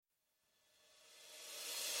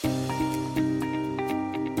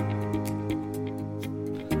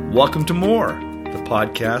Welcome to More, the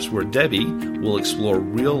podcast where Debbie will explore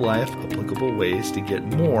real-life applicable ways to get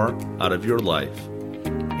more out of your life.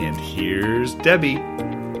 And here's Debbie.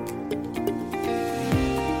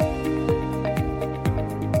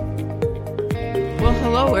 Well,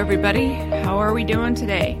 hello everybody. How are we doing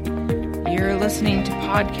today? You're listening to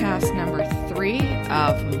podcast number 3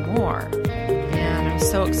 of More. And I'm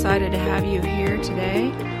so excited to have you here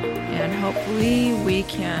today. And hopefully we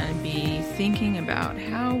can be thinking about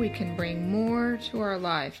how we can bring more to our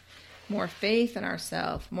life, more faith in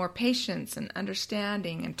ourselves, more patience and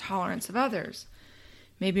understanding and tolerance of others,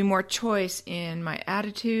 maybe more choice in my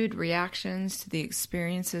attitude, reactions to the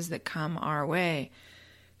experiences that come our way.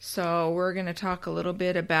 So we're going to talk a little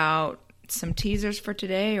bit about some teasers for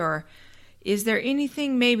today, or is there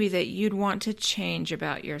anything maybe that you'd want to change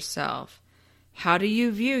about yourself? How do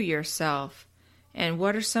you view yourself? And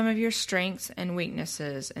what are some of your strengths and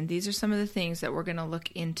weaknesses? And these are some of the things that we're going to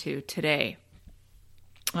look into today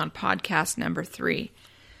on podcast number 3.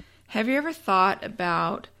 Have you ever thought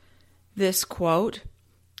about this quote?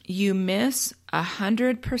 You miss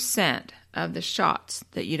 100% of the shots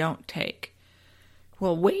that you don't take.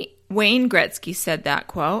 Well, Wayne Gretzky said that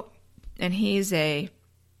quote, and he's a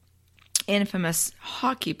infamous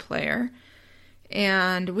hockey player,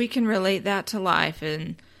 and we can relate that to life.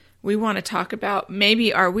 And we want to talk about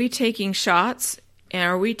maybe, are we taking shots and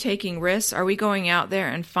are we taking risks? Are we going out there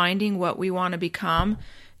and finding what we want to become,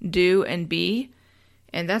 do, and be?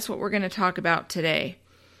 And that's what we're going to talk about today.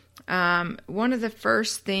 One of the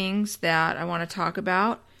first things that I want to talk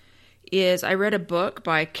about is I read a book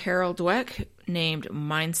by Carol Dweck named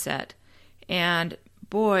Mindset. And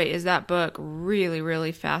boy, is that book really,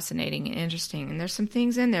 really fascinating and interesting. And there's some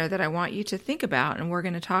things in there that I want you to think about, and we're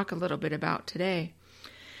going to talk a little bit about today.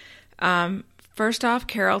 First off,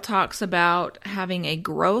 Carol talks about having a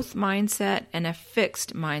growth mindset and a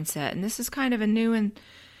fixed mindset. And this is kind of a new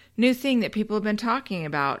thing that people have been talking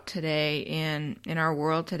about today in our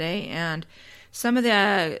world today. And some of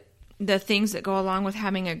the things that go along with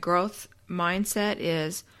having a growth mindset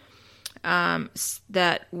is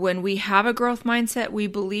that when we have a growth mindset, we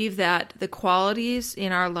believe that the qualities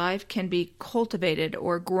in our life can be cultivated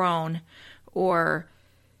or grown, or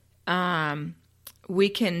we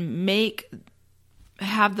can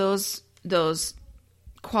have those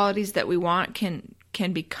qualities that we want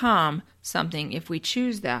can become something if we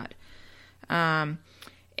choose that. And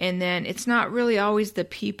then it's not really always the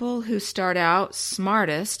people who start out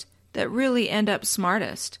smartest that really end up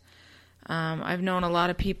smartest. I've known a lot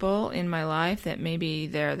of people in my life that maybe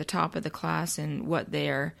they're the top of the class in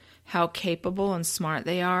how capable and smart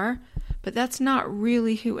they are, but that's not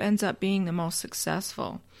really who ends up being the most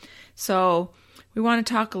successful. So we want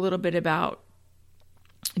to talk a little bit about,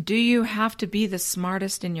 do you have to be the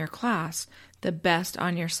smartest in your class, the best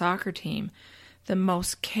on your soccer team, the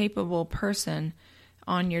most capable person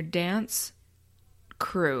on your dance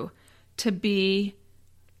crew to be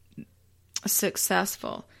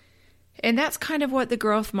successful? And that's kind of what the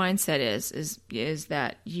growth mindset is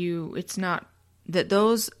that it's not that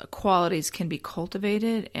those qualities can be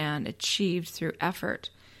cultivated and achieved through effort.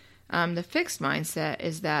 The fixed mindset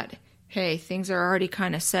is that, hey, things are already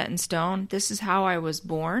kind of set in stone. This is how I was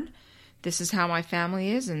born. This is how my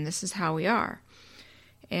family is, and this is how we are.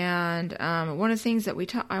 And one of the things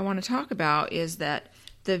that I want to talk about is that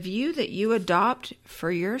the view that you adopt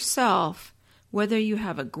for yourself, whether you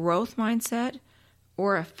have a growth mindset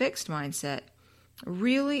or a fixed mindset,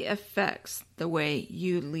 really affects the way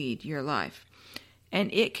you lead your life.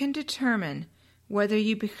 And it can determine whether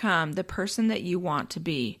you become the person that you want to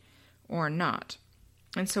be or not.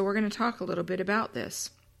 And so we're going to talk a little bit about this.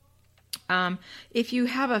 If you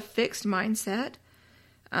have a fixed mindset,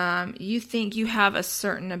 you think you have a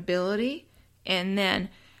certain ability, and then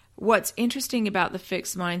what's interesting about the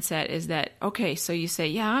fixed mindset is that, okay, so you say,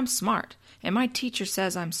 yeah, I'm smart, and my teacher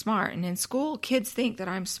says I'm smart, and in school, kids think that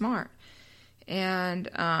I'm smart. And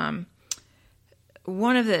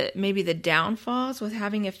one of the downfalls with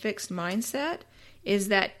having a fixed mindset is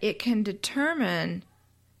that it can determine,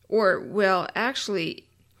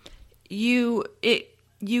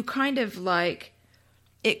 you kind of like,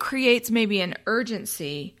 it creates maybe an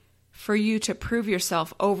urgency for you to prove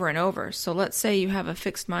yourself over and over. So let's say you have a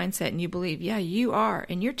fixed mindset and you believe, yeah, you are,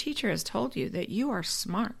 and your teacher has told you that you are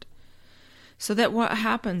smart. So that what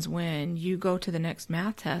happens when you go to the next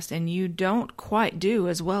math test and you don't quite do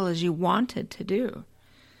as well as you wanted to do,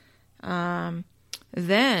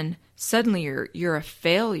 then suddenly you're a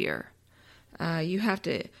failure.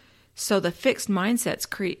 So the fixed mindsets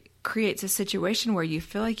creates a situation where you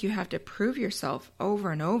feel like you have to prove yourself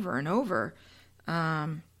over and over and over,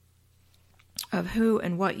 of who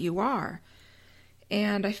and what you are.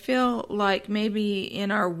 And I feel like maybe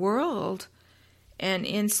in our world and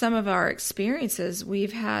in some of our experiences,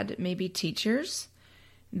 we've had maybe teachers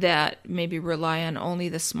that maybe rely on only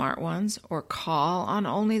the smart ones or call on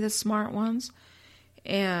only the smart ones.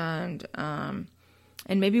 And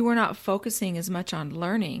maybe we're not focusing as much on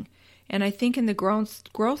learning. And I think in the growth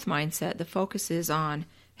mindset, the focus is on,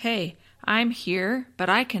 hey, I'm here, but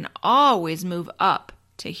I can always move up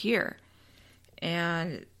to here.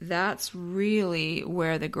 And that's really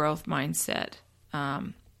where the growth mindset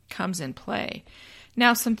comes in play.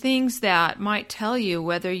 Now, some things that might tell you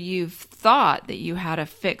whether you've thought that you had a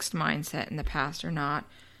fixed mindset in the past or not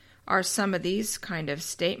are some of these kind of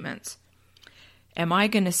statements. Am I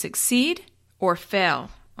going to succeed or fail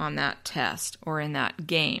on that test or in that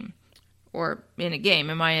game? Or in a game,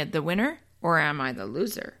 am I the winner or am I the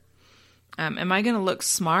loser? Am I going to look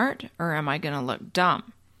smart or am I going to look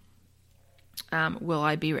dumb? Will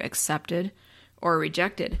I be accepted or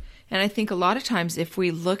rejected? And I think a lot of times if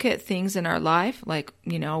we look at things in our life, like,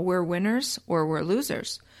 we're winners or we're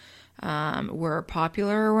losers. We're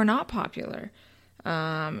popular or we're not popular.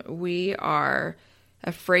 We are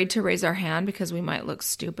afraid to raise our hand because we might look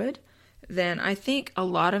stupid. Then I think a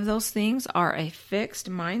lot of those things are a fixed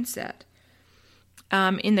mindset.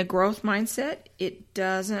 In the growth mindset, it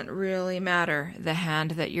doesn't really matter the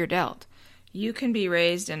hand that you're dealt. You can be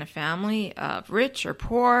raised in a family of rich or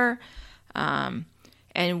poor,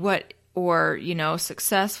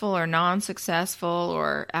 successful or non-successful,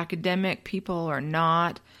 or academic people or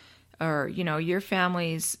not, or, your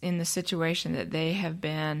family's in the situation that they have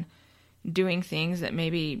been doing things that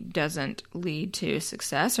maybe doesn't lead to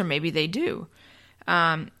success, or maybe they do.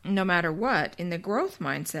 No matter what, in the growth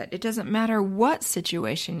mindset, it doesn't matter what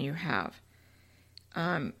situation you have.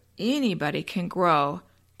 Anybody can grow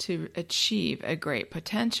to achieve a great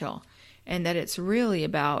potential, and that it's really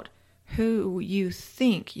about who you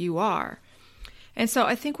think you are. And so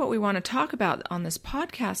I think what we want to talk about on this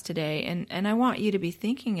podcast today, and I want you to be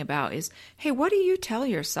thinking about is, hey, what do you tell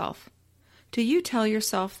yourself? Do you tell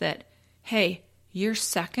yourself that, hey, you're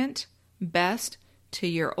second best to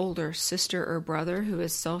your older sister or brother who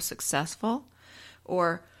is so successful?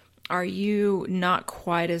 Or are you not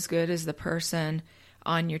quite as good as the person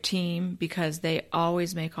on your team because they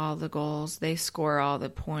always make all the goals, they score all the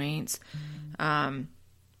points?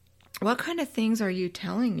 What kind of things are you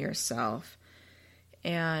telling yourself?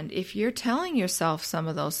 And if you're telling yourself some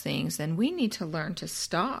of those things, then we need to learn to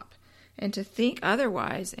stop and to think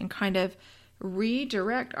otherwise and kind of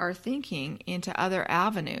redirect our thinking into other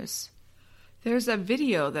avenues. There's a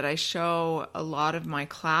video that I show a lot of my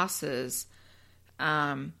classes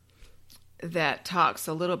that talks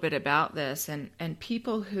a little bit about this, and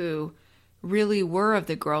people who really were of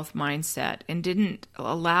the growth mindset and didn't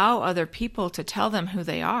allow other people to tell them who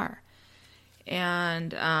they are.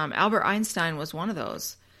 And Albert Einstein was one of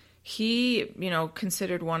those. He,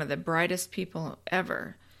 considered one of the brightest people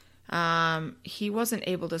ever. He wasn't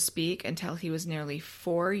able to speak until he was nearly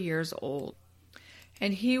 4 years old.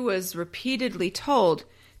 And he was repeatedly told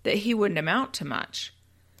that he wouldn't amount to much.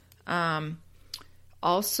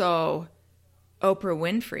 Also, Oprah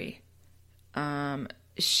Winfrey.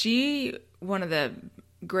 She, one of the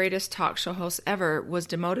greatest talk show hosts ever, was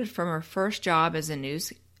demoted from her first job as a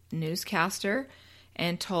newscaster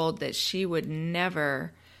and told that she would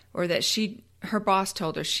never, or that her boss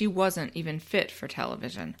told her she wasn't even fit for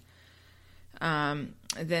television.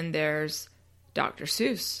 Then there's Dr.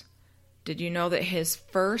 Seuss. Did you know that his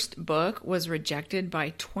first book was rejected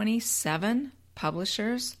by 27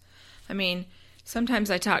 publishers? I mean,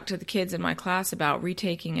 sometimes I talk to the kids in my class about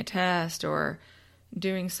retaking a test or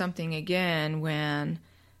doing something again when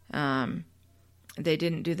they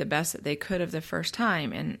didn't do the best that they could of the first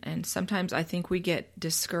time. And sometimes I think we get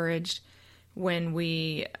discouraged when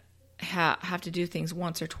we have to do things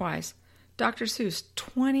once or twice. Dr. Seuss,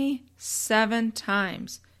 27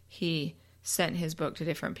 times he sent his book to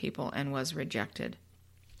different people and was rejected.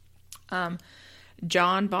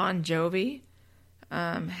 John Bon Jovi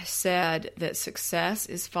said that success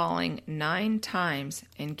is falling 9 times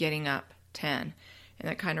and getting up 10. And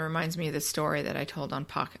that kind of reminds me of the story that I told on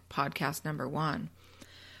podcast number 1.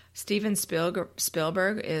 Steven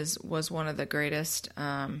Spielberg was one of the greatest,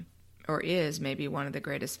 or is maybe one of the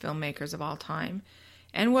greatest filmmakers of all time,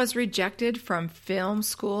 and was rejected from film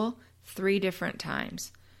school 3 different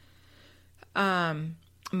times.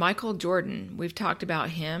 Michael Jordan, we've talked about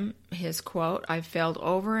him, his quote, "I've failed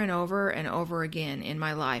over and over and over again in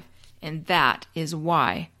my life, and that is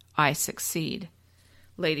why I succeed."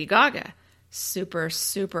 Lady Gaga, super,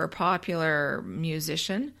 super popular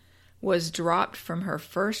musician, was dropped from her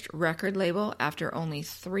first record label after only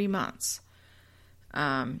 3 months.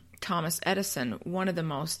 Thomas Edison, one of the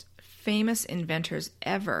most famous inventors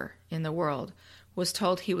ever in the world, was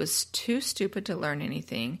told he was too stupid to learn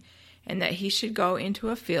anything and that he should go into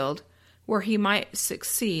a field where he might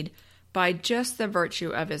succeed by just the virtue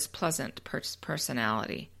of his pleasant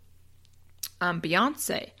personality.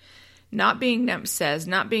 Beyonce says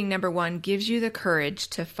not being number one gives you the courage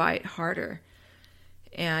to fight harder.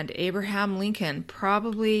 And Abraham Lincoln,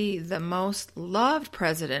 probably the most loved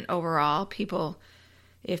president overall. People,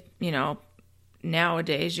 if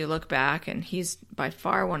nowadays you look back, and he's by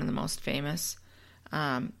far one of the most famous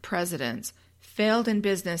presidents, failed in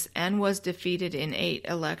business and was defeated in 8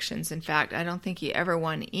 elections. In fact, I don't think he ever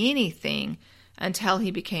won anything until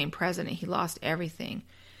he became president. He lost everything.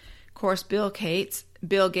 Of course, Bill Gates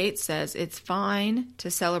says it's fine to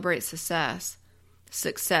celebrate success,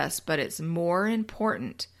 but it's more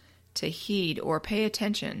important to heed or pay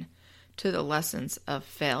attention to the lessons of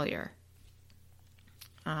failure.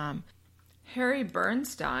 Harry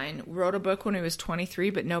Bernstein wrote a book when he was 23,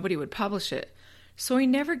 but nobody would publish it. So he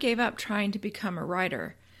never gave up trying to become a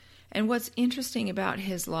writer. And what's interesting about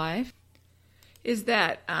his life is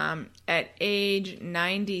that at age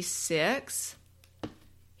 96,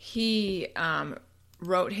 he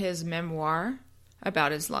wrote his memoir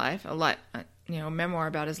about his life, memoir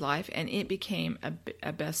about his life, and it became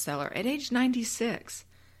a bestseller at age 96.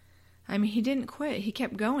 I mean, he didn't quit. He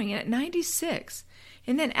kept going. And at 96,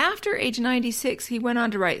 and then after age 96, he went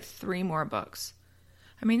on to write 3 more books.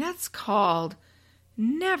 I mean, that's called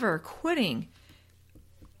never quitting,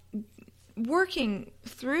 working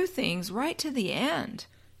through things right to the end.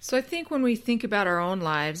 So I think when we think about our own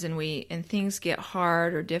lives and things get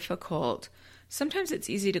hard or difficult, sometimes it's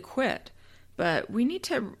easy to quit. But we need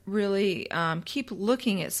to really keep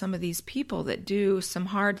looking at some of these people that do some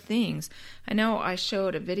hard things. I know I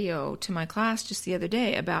showed a video to my class just the other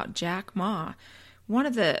day about Jack Ma, one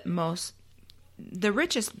of the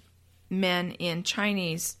richest men in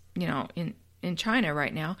Chinese, in China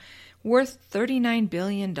right now, worth $39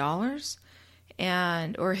 billion,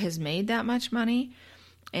 or has made that much money.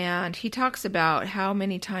 And he talks about how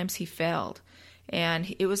many times he failed.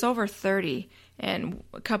 And it was over 30. And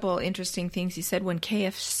a couple interesting things he said: when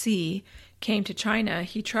KFC came to China,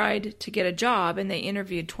 he tried to get a job, and they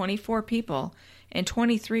interviewed 24 people, and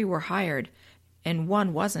 23 were hired, and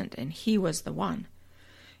 1 wasn't, and he was the one.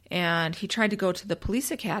 And he tried to go to the police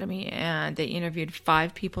academy, and they interviewed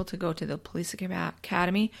 5 people to go to the police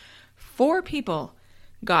academy. 4 people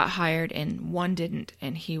got hired, and 1 didn't,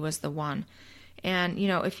 and he was the one. And,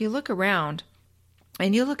 if you look around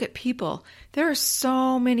and you look at people, there are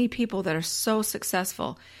so many people that are so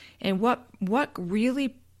successful. And what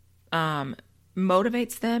really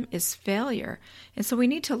motivates them is failure. And so we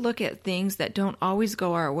need to look at things that don't always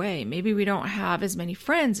go our way. Maybe we don't have as many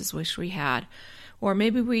friends as wish we had. Or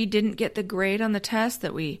maybe we didn't get the grade on the test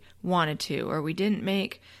that we wanted to, or we didn't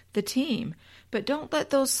make the team. But don't let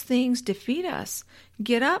those things defeat us.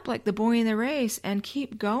 Get up like the boy in the race and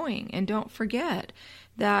keep going. And don't forget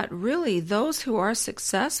that really those who are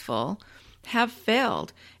successful have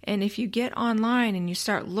failed. And if you get online and you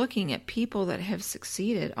start looking at people that have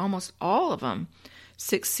succeeded, almost all of them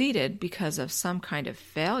succeeded because of some kind of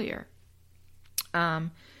failure.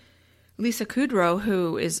 Lisa Kudrow,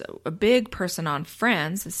 who is a big person on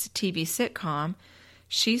Friends, this TV sitcom,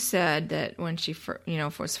 she said that when she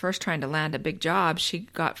was first trying to land a big job, she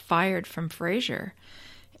got fired from Frasier.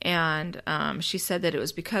 And she said that it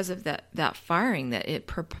was because of that firing that it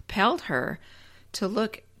propelled her to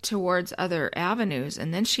look towards other avenues.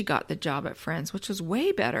 And then she got the job at Friends, which was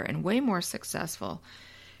way better and way more successful.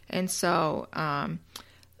 And so,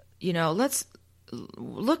 let's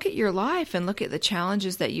look at your life and look at the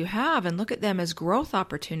challenges that you have and look at them as growth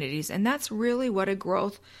opportunities. And that's really what a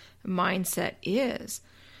growth mindset is.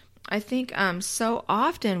 I think so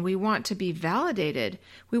often we want to be validated.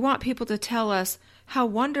 We want people to tell us how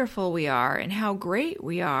wonderful we are and how great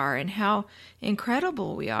we are and how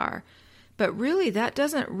incredible we are. But really, that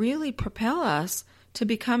doesn't really propel us to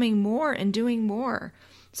becoming more and doing more.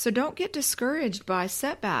 So don't get discouraged by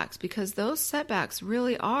setbacks, because those setbacks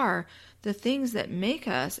really are the things that make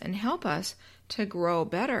us and help us to grow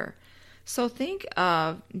better. So think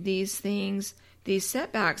of these things, these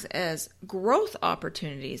setbacks, as growth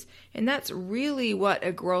opportunities. And that's really what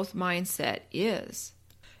a growth mindset is.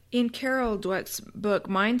 In Carol Dweck's book,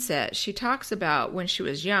 Mindset, she talks about when she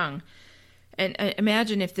was young. And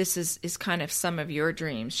imagine if this is kind of some of your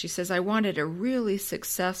dreams. She says, I wanted a really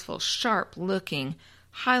successful, sharp-looking,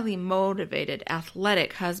 highly motivated,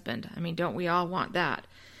 athletic husband. I mean, don't we all want that?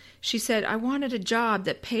 She said, I wanted a job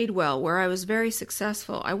that paid well, where I was very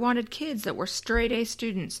successful. I wanted kids that were straight A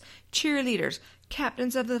students, cheerleaders,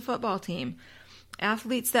 captains of the football team,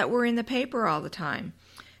 athletes that were in the paper all the time.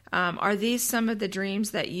 Are these some of the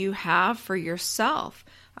dreams that you have for yourself?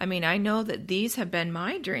 I mean, I know that these have been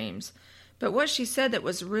my dreams. But what she said that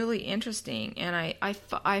was really interesting, and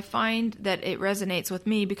I find that it resonates with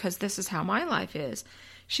me because this is how my life is.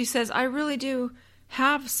 She says, I really do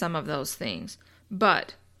have some of those things,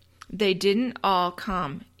 but they didn't all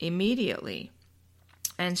come immediately.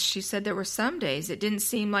 And she said there were some days it didn't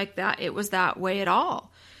seem like that it was that way at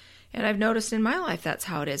all. And I've noticed in my life that's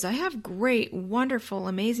how it is. I have great, wonderful,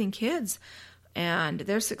 amazing kids, and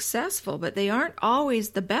they're successful, but they aren't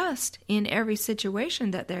always the best in every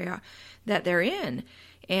situation that they're in.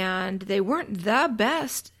 And they weren't the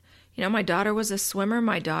best. You know, my daughter was a swimmer.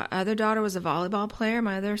 My other daughter was a volleyball player.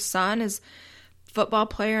 My other son is football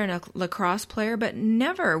player and a lacrosse player, but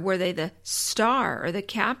never were they the star or the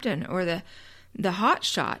captain or the hot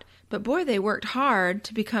shot. But boy, they worked hard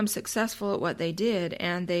to become successful at what they did,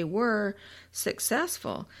 and they were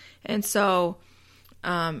successful. And so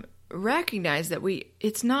recognize that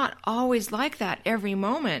it's not always like that every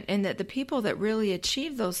moment, and that the people that really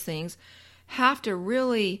achieve those things have to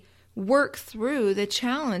really work through the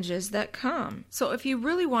challenges that come. So if you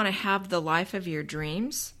really want to have the life of your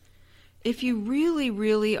dreams, if you really,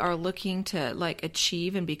 really are looking to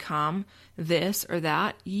achieve and become this or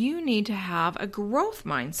that, you need to have a growth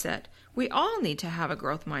mindset. We all need to have a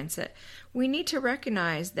growth mindset. We need to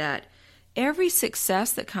recognize that every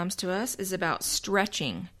success that comes to us is about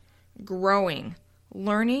stretching, growing,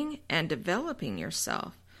 learning, and developing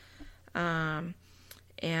yourself. And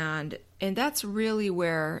that's really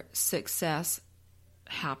where success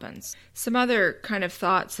happens. Some other kind of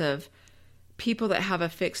thoughts of people that have a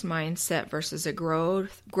fixed mindset versus a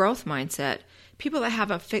growth mindset. People that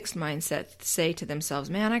have a fixed mindset say to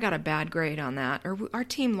themselves, man, I got a bad grade on that, or our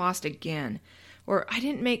team lost again, or I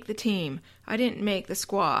didn't make the team, I didn't make the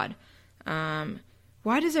squad.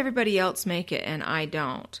 Why does everybody else make it and I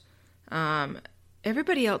don't?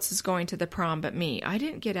 Everybody else is going to the prom but me. I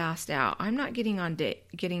didn't get asked out. I'm not getting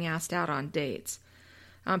asked out on dates.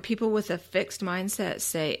 People with a fixed mindset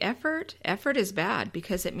say effort is bad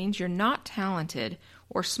because it means you're not talented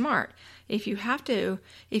or smart. If you have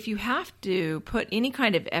to put any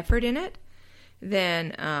kind of effort in it,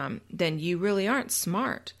 then you really aren't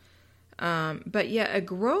smart. But yet a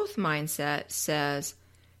growth mindset says,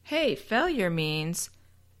 hey, failure means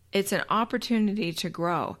it's an opportunity to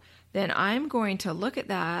grow. Then I'm going to look at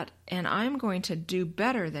that and I'm going to do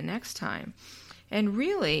better the next time. And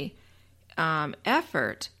really,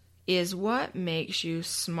 effort is what makes you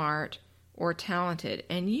smart or talented,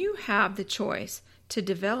 and you have the choice to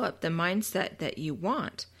develop the mindset that you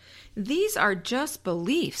want. These are just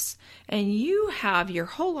beliefs, and you have your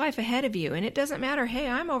whole life ahead of you, and it doesn't matter, hey,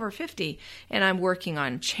 I'm over 50, and I'm working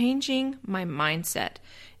on changing my mindset,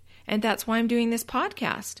 and that's why I'm doing this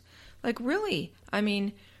podcast. Really, I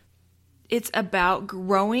mean, it's about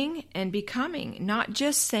growing and becoming, not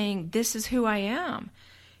just saying, this is who I am.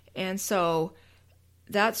 And so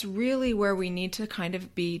that's really where we need to kind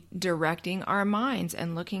of be directing our minds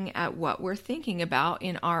and looking at what we're thinking about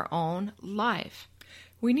in our own life.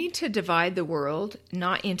 We need to divide the world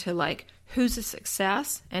not into who's a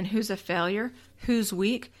success and who's a failure, who's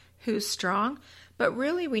weak, who's strong, but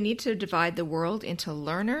really we need to divide the world into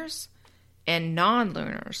learners and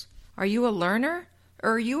non-learners. Are you a learner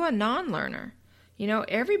or are you a non-learner? You know,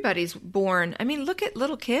 everybody's born. I mean, look at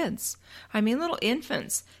little kids. I mean, little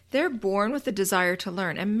infants. They're born with the desire to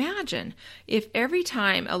learn. Imagine if every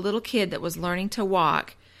time a little kid that was learning to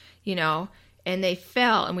walk, and they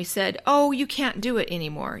fell and we said, oh, you can't do it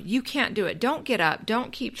anymore. You can't do it. Don't get up.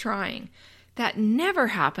 Don't keep trying. That never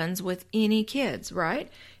happens with any kids,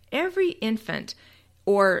 right? Every infant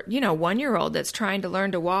or, 1-year-old that's trying to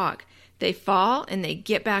learn to walk, they fall and they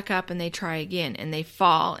get back up and they try again, and they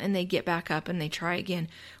fall and they get back up and they try again.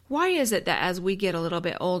 Why is it that as we get a little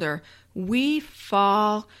bit older, we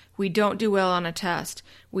fall, we don't do well on a test,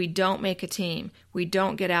 we don't make a team, we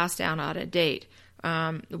don't get asked out on a date,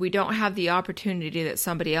 we don't have the opportunity that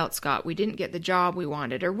somebody else got, we didn't get the job we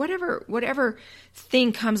wanted, or whatever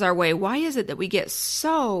thing comes our way? Why is it that we get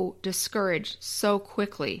so discouraged so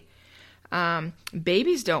quickly?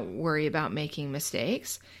 Babies don't worry about making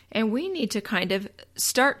mistakes, and we need to kind of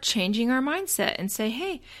start changing our mindset and say,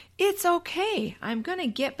 hey, it's okay. I'm going to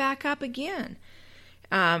get back up again.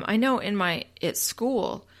 I know at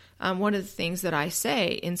school, one of the things that I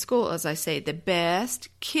say in school is I say the best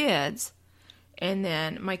kids, and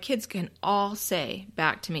then my kids can all say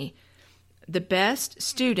back to me, the best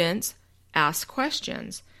students ask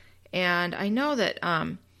questions. And I know that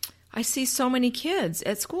I see so many kids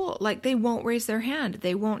at school, like they won't raise their hand.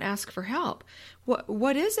 They won't ask for help.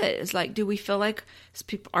 What is it? It's like, do we feel like,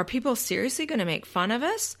 are people seriously going to make fun of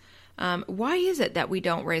us? Why is it that we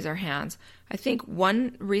don't raise our hands? I think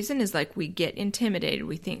one reason is like we get intimidated.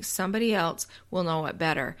 We think somebody else will know it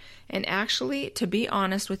better. And actually, to be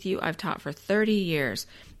honest with you, I've taught for 30 years.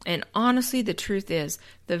 And honestly, the truth is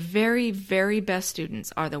the very, very best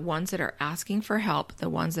students are the ones that are asking for help, the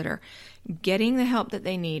ones that are getting the help that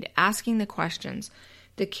they need, asking the questions.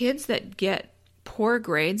 The kids that get poor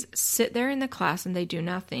grades sit there in the class and they do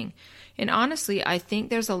nothing. And honestly, I think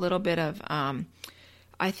there's a little bit of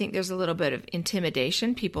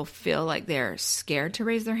intimidation. People feel like they're scared to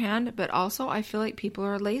raise their hand, but also I feel like people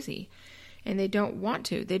are lazy and they don't want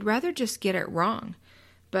to. They'd rather just get it wrong.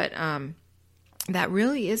 But that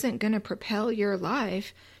really isn't going to propel your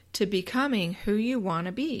life to becoming who you want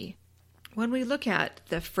to be. When we look at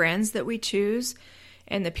the friends that we choose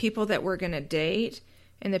and the people that we're going to date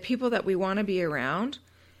and the people that we want to be around,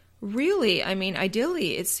 really, I mean,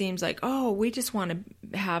 ideally, it seems like, oh, we just want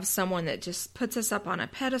to have someone that just puts us up on a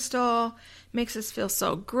pedestal, makes us feel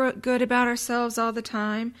so good about ourselves all the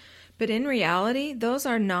time. But in reality, those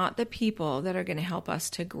are not the people that are going to help us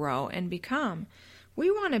to grow and become. We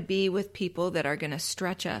want to be with people that are going to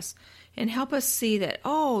stretch us and help us see that,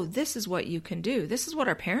 oh, this is what you can do. This is what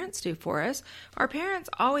our parents do for us. Our parents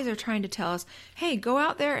always are trying to tell us, hey, go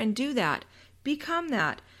out there and do that. Become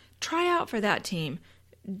that. Try out for that team.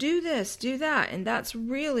 Do this, do that. And that's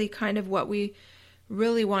really kind of what we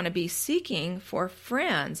really want to be seeking for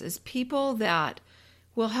friends, is people that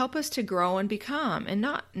will help us to grow and become and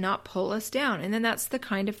not pull us down. And then that's the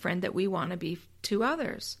kind of friend that we want to be to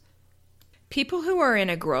others. People who are in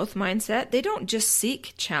a growth mindset, they don't just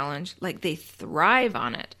seek challenge, like they thrive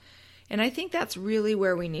on it. And I think that's really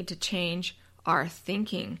where we need to change our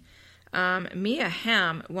thinking. Mia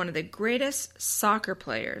Hamm, one of the greatest soccer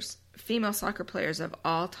players, female soccer players of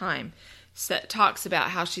all time, talks about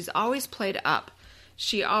how she's always played up.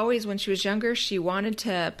 She always, when she was younger, she wanted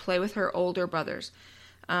to play with her older brothers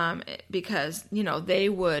because, they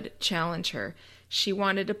would challenge her. She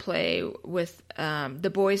wanted to play with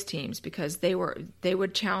the boys' teams because they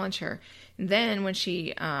would challenge her. And then when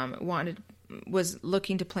she was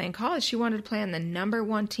looking to play in college, she wanted to play on the number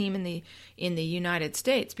one team in the United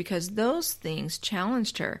States because those things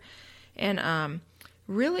challenged her. And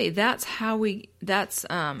really, that's how we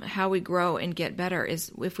grow and get better,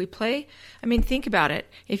 is if we play. I mean, think about it.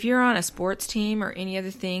 If you're on a sports team or any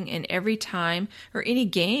other thing, and every time or any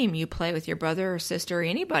game you play with your brother or sister or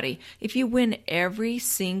anybody, if you win every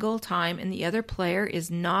single time and the other player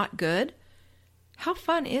is not good, how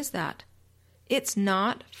fun is that? It's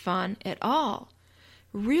not fun at all.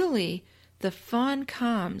 Really, the fun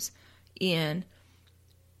comes in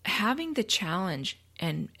having the challenge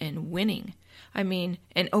and winning. I mean,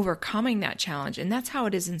 and overcoming that challenge. And that's how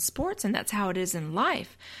it is in sports, and that's how it is in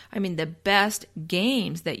life. I mean, the best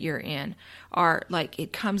games that you're in are like,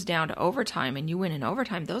 it comes down to overtime and you win in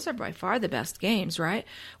overtime. Those are by far the best games, right?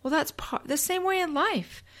 Well, that's the same way in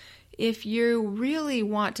life. If you really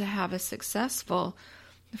want to have a successful,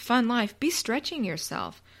 fun life, be stretching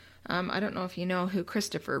yourself. I don't know if you know who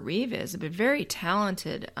Christopher Reeve is, but a very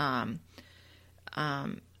talented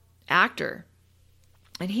actor.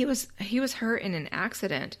 And he was hurt in an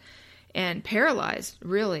accident and paralyzed,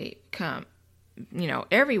 really,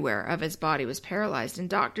 everywhere of his body was paralyzed. And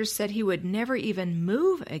doctors said he would never even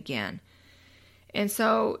move again. And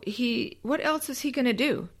so what else is he going to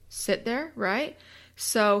do? Sit there, right?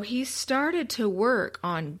 So he started to work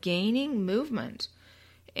on gaining movement.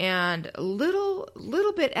 And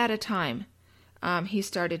little bit at a time, he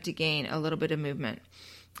started to gain a little bit of movement.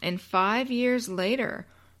 And 5 years later,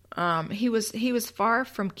 he was far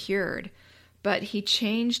from cured, but he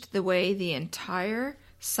changed the way the entire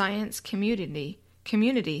science community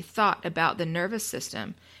thought about the nervous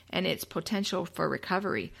system and its potential for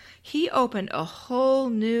recovery. He opened a whole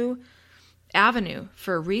new avenue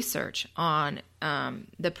for research on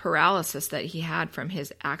the paralysis that he had from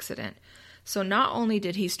his accident. So not only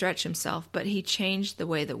did he stretch himself, but he changed the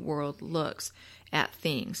way the world looks at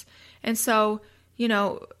things. And so,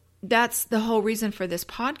 that's the whole reason for this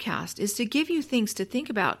podcast, is to give you things to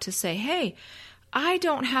think about, to say, hey, I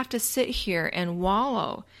don't have to sit here and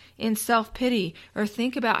wallow in self-pity or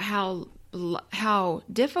think about how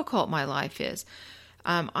difficult my life is.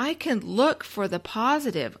 I can look for the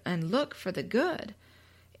positive and look for the good,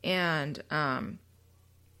 and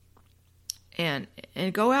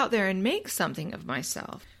go out there and make something of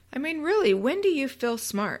myself. I mean, really, when do you feel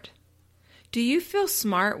smart? Do you feel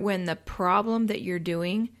smart when the problem that you're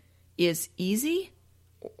doing is easy?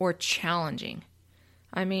 or challenging.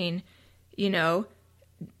 I mean, you know,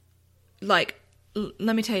 like,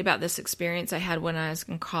 let me tell you about this experience I had when I was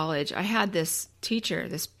in college. I had this teacher,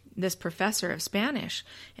 this professor of Spanish,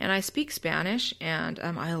 and I speak Spanish, and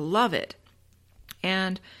I love it.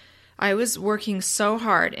 And I was working so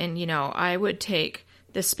hard, and, you know, I would take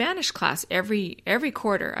the Spanish class every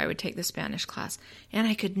quarter. I would take the Spanish class, and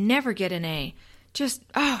I could never get an A.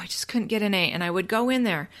 I just couldn't get an A. And I would go in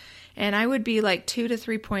there, and I would be like 2 to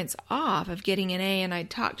 3 points off of getting an A, and I'd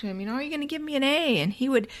talk to him, you know, are you going to give me an A? And he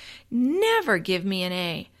would never give me an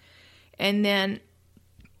A. And then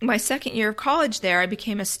my second year of college there, I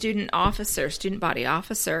became a student body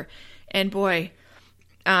officer. And boy,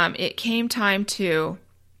 it came time to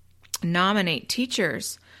nominate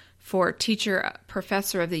teachers for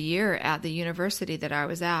professor of the year at the university that I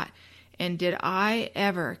was at. And did I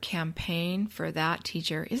ever campaign for that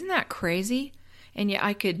teacher? Isn't that crazy? And yet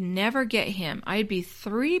I could never get him. I'd be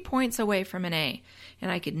 3 points away from an A,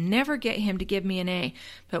 and I could never get him to give me an A.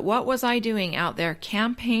 But what was I doing out there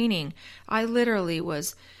campaigning? I literally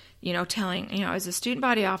was, you know, I was a student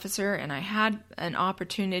body officer, and I had an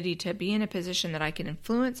opportunity to be in a position that I could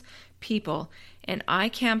influence people. And I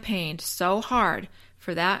campaigned so hard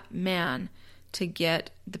for that man to get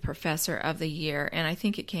the professor of the year. And I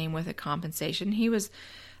think it came with a compensation. He was,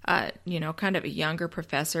 kind of a younger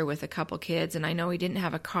professor with a couple kids. And I know he didn't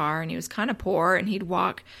have a car, and he was kind of poor, and he'd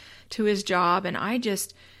walk to his job. And I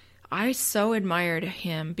so admired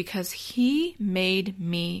him because he made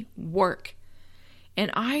me work. And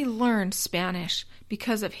I learned Spanish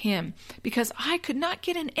because of him, because I could not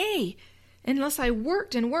get an A unless I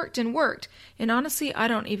worked and worked and worked. And honestly, I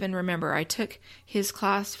don't even remember. I took his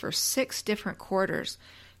class for 6 different quarters,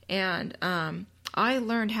 and I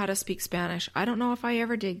learned how to speak Spanish. I don't know if I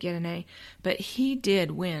ever did get an A, but he did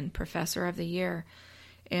win Professor of the Year.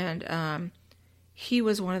 And he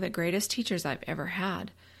was one of the greatest teachers I've ever had,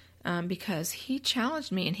 because he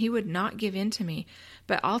challenged me, and he would not give in to me.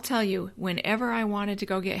 But I'll tell you, whenever I wanted to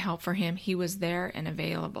go get help for him, he was there and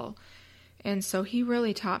available. And so he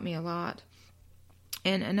really taught me a lot.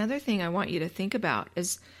 And another thing I want you to think about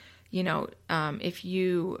is, you know, if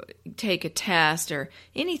you take a test or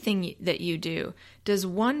anything that you do, does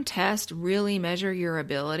one test really measure your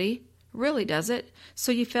ability? Really, does it?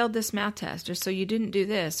 So you failed this math test, or so you didn't do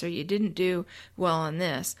this, or you didn't do well on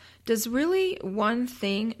this. Does really one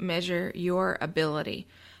thing measure your ability?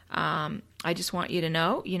 I just want you to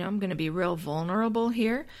know, I'm going to be real vulnerable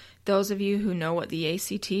here. Those of you who know what the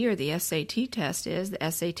ACT or the SAT test is,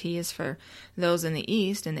 the SAT is for those in the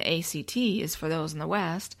East, and the ACT is for those in the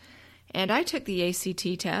West. And I took the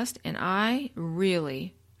ACT test, and I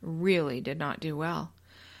really, really did not do well.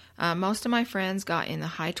 Most of my friends got in the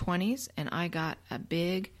high 20s, and I got a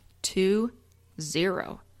big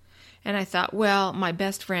 2-0. And I thought, well, my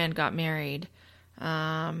best friend got married.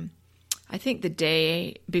 I think the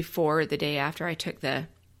day before, the day after I took the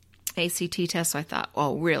ACT test, so I thought,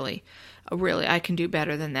 oh, really, I can do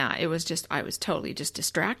better than that. I was totally just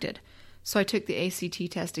distracted. So I took the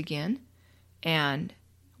ACT test again, and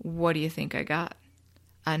what do you think I got?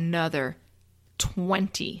 Another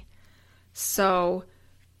 20. So,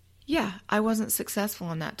 yeah, I wasn't successful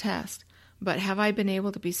on that test. But have I been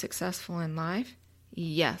able to be successful in life?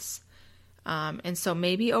 Yes. And so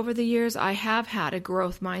maybe over the years I have had a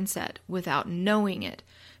growth mindset without knowing it.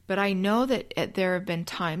 But I know that there have been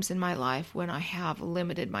times in my life when I have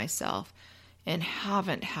limited myself and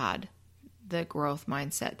haven't had the growth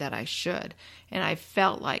mindset that I should. And I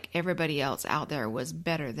felt like everybody else out there was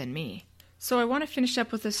better than me. So I want to finish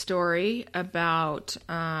up with a story about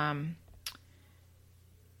a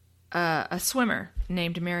swimmer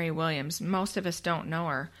named Mary Williams. Most of us don't know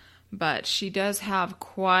her, but she does have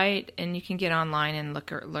quite, and you can get online and look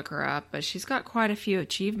her up, but she's got quite a few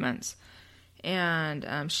achievements.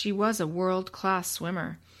 And she was a world-class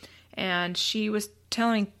swimmer. And she was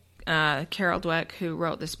telling Carol Dweck, who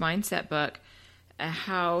wrote this mindset book,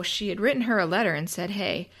 how she had written her a letter and said,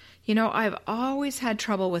 hey, I've always had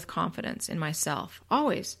trouble with confidence in myself.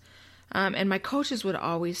 Always. And my coaches would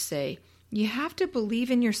always say, you have to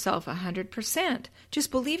believe in yourself 100%.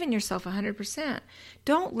 Just believe in yourself 100%.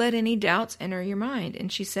 Don't let any doubts enter your mind.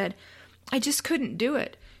 And she said, I just couldn't do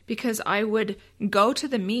it because I would go to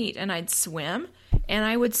the meet and I'd swim and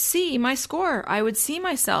I would see my score. I would see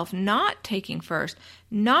myself not taking first,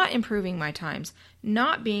 not improving my times,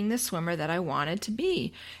 not being the swimmer that I wanted to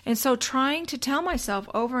be. And so trying to tell myself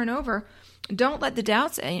over and over, don't let the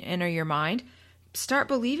doubts enter your mind. Start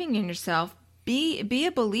believing in yourself. Be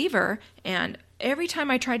a believer. And every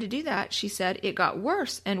time I tried to do that, she said, it got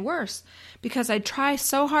worse and worse because I'd try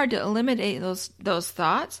so hard to eliminate those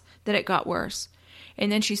thoughts that it got worse.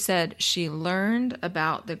 And then she said she learned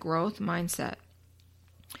about the growth mindset.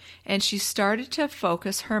 And she started to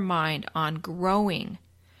focus her mind on growing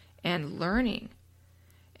and learning.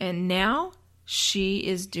 And now she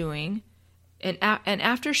is doing, and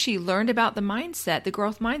after she learned about the mindset, the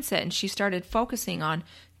growth mindset, and she started focusing on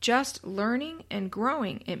just learning and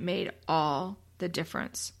growing, it made all the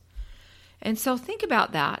difference. And so think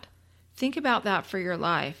about that. Think about that for your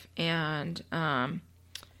life, and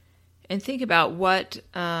think about what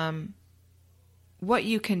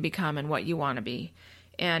you can become and what you want to be.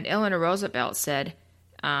 And Eleanor Roosevelt said,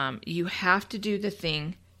 you have to do the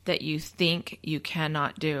thing that you think you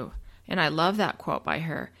cannot do. And I love that quote by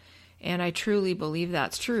her. And I truly believe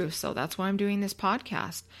that's true. So that's why I'm doing this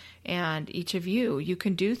podcast. And each of you, you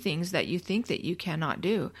can do things that you think that you cannot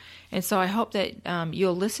do. And so I hope that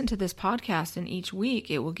you'll listen to this podcast, and each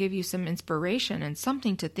week it will give you some inspiration and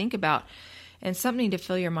something to think about, and something to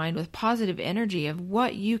fill your mind with positive energy of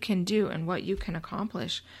what you can do and what you can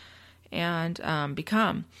accomplish and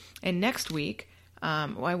become. And next week,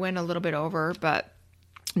 I went a little bit over, but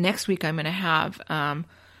next week I'm going to have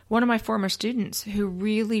one of my former students who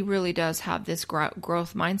really, really does have this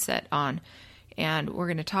growth mindset on. And we're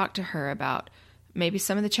going to talk to her about maybe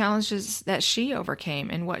some of the challenges that she overcame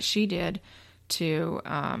and what she did to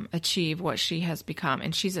achieve what she has become.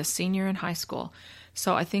 And she's a senior in high school.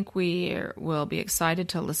 So I think we will be excited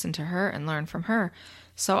to listen to her and learn from her.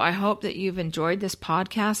 So I hope that you've enjoyed this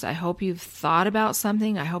podcast. I hope you've thought about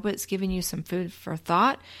something. I hope it's given you some food for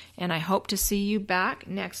thought. And I hope to see you back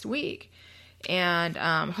next week. And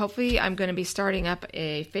hopefully I'm going to be starting up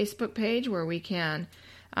a Facebook page where we can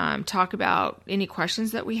talk about any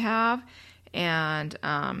questions that we have. And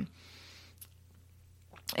I'm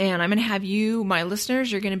going to have you, my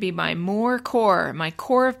listeners, you're going to be my more core, my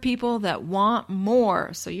core of people that want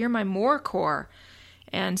more. So you're my more core.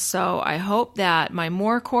 And so I hope that my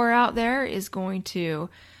more core out there is going to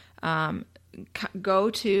go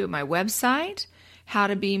to my website,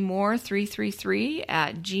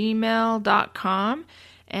 howtobemore333@gmail.com,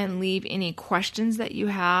 and leave any questions that you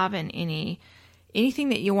have and anything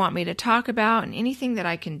that you want me to talk about and anything that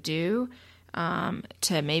I can do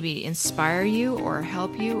to maybe inspire you or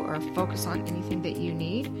help you or focus on anything that you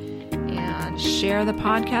need. And share the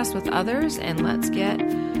podcast with others, and let's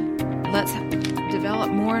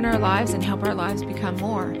develop more in our lives and help our lives become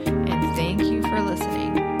more. And thank you for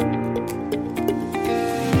listening.